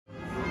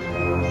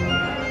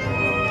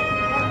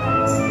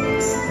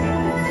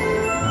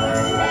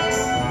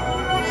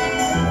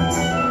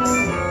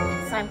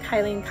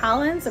Kylene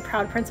Collins, a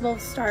proud principal of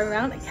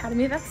Starmount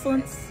Academy of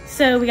Excellence.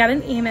 So we got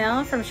an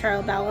email from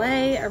Charlotte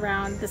Ballet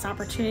around this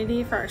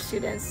opportunity for our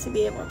students to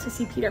be able to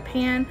see Peter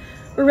Pan.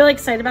 We're really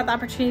excited about the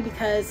opportunity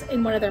because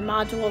in one of their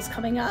modules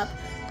coming up,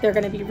 they're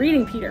going to be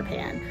reading Peter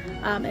Pan.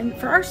 And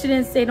for our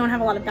students, they don't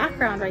have a lot of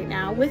background right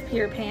now with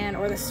Peter Pan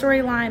or the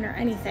storyline or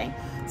anything.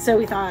 So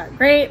we thought,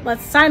 great,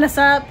 let's sign us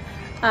up.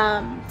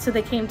 So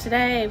they came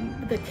today.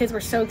 The kids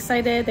were so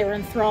excited. They were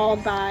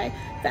enthralled by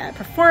that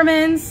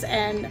performance,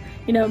 and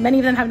you know, many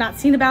of them have not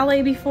seen a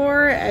ballet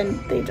before and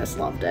they just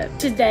loved it.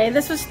 Today,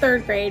 this was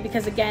 3rd grade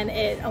because again,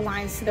 it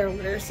aligns to their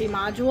literacy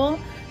module.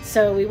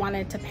 So we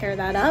wanted to pair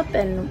that up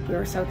and we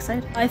were so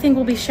excited. I think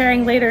we'll be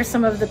sharing later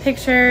some of the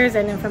pictures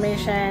and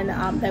information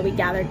that we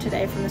gathered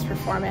today from this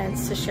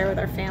performance to share with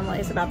our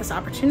families about this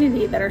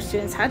opportunity that our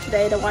students had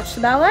today to watch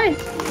the ballet.